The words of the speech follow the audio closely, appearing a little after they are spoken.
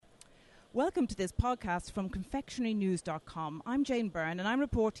Welcome to this podcast from confectionerynews.com. I'm Jane Byrne and I'm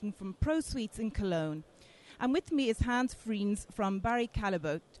reporting from Pro Sweets in Cologne. And with me is Hans Vriens from Barry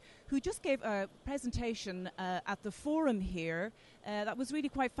Callebaut, who just gave a presentation at the forum here that was really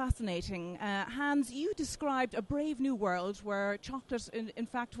quite fascinating. Hans, you described a brave new world where chocolate, in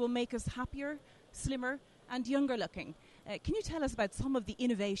fact, will make us happier, slimmer and younger looking. Can you tell us about some of the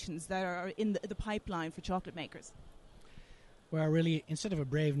innovations that are in the pipeline for chocolate makers? Well, really, instead of a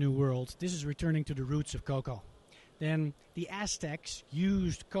brave new world, this is returning to the roots of cocoa. Then the Aztecs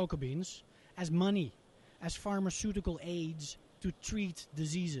used cocoa beans as money, as pharmaceutical aids to treat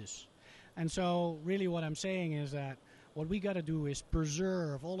diseases. And so really what I'm saying is that what we got to do is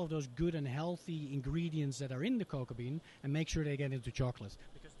preserve all of those good and healthy ingredients that are in the cocoa bean and make sure they get into chocolate.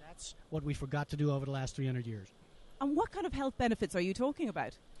 Because that's what we forgot to do over the last 300 years. And what kind of health benefits are you talking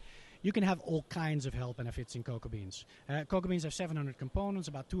about? You can have all kinds of health benefits in cocoa beans. Cocoa beans have 700 components,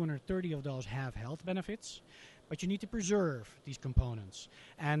 about 230 of those have health benefits, but you need to preserve these components.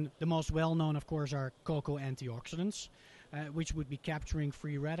 And the most well-known, of course, are cocoa antioxidants, which would be capturing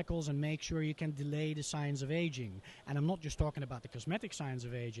free radicals and make sure you can delay the signs of aging. And I'm not just talking about the cosmetic signs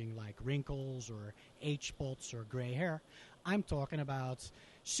of aging, like wrinkles or age spots or gray hair. I'm talking about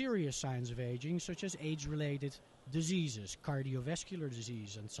serious signs of aging, such as age-related diseases, cardiovascular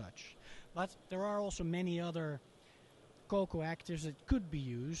disease and such. But there are also many other cocoa actives that could be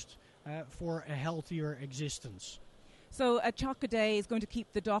used for a healthier existence. So a chocolate day is going to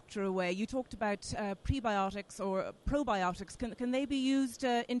keep the doctor away. You talked about prebiotics or probiotics. Can they be used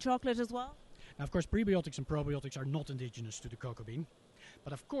in chocolate as well? Now, of course, prebiotics and probiotics are not indigenous to the cocoa bean.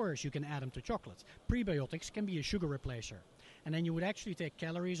 But of course, you can add them to chocolate. Prebiotics can be a sugar replacer. And then you would actually take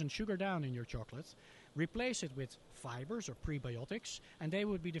calories and sugar down in your chocolate, replace it with fibers or prebiotics, and they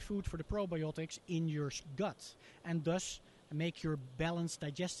would be the food for the probiotics in your gut, and thus make your balanced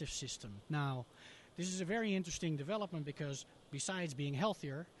digestive system. Now, this is a very interesting development because besides being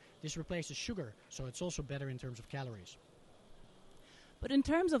healthier, this replaces sugar, so it's also better in terms of calories. But in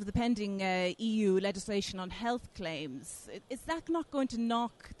terms of the pending EU legislation on health claims, is that not going to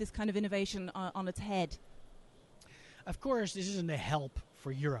knock this kind of innovation on its head? Of course, this isn't a help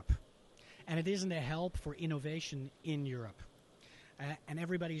for Europe. And it isn't a help for innovation in Europe. And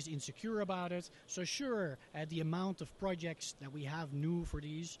everybody's insecure about it. So sure, the amount of projects that we have new for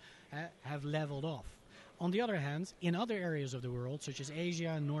these have leveled off. On the other hand, in other areas of the world, such as Asia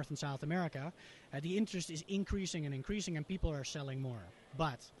and North and South America, the interest is increasing and people are selling more.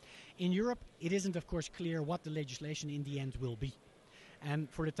 But in Europe, it isn't, of course, clear what the legislation in the end will be. And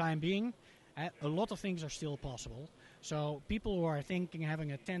for the time being, a lot of things are still possible. So people who are thinking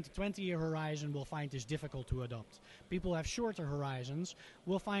having a 10 to 20 year horizon will find this difficult to adopt. People who have shorter horizons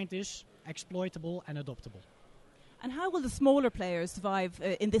will find this exploitable and adoptable. And how will the smaller players survive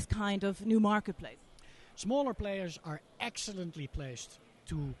in this kind of new marketplace? Smaller players are excellently placed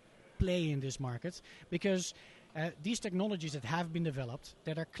to play in this market because these technologies that have been developed,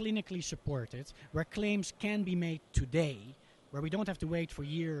 that are clinically supported, where claims can be made today, where we don't have to wait for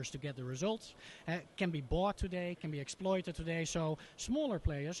years to get the results, can be bought today, can be exploited today. So smaller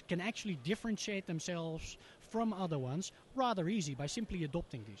players can actually differentiate themselves from other ones rather easy by simply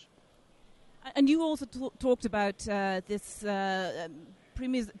adopting these. And you also talked about this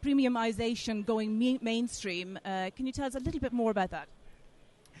premiumization going mainstream. Can you tell us a little bit more about that?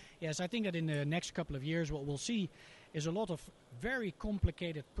 Yes, I think that in the next couple of years what we'll see is a lot of very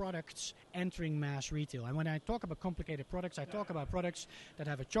complicated products entering mass retail. And when I talk about complicated products, I talk about products that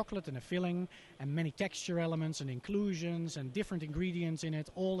have a chocolate and a filling and many texture elements and inclusions and different ingredients in it,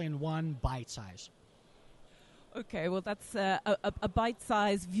 all in one bite size. Okay, well, that's a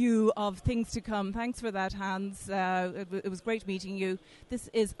bite-sized view of things to come. Thanks for that, Hans. It was great meeting you. This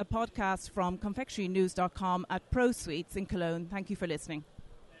is a podcast from confectionerynews.com at Pro Sweets in Cologne. Thank you for listening.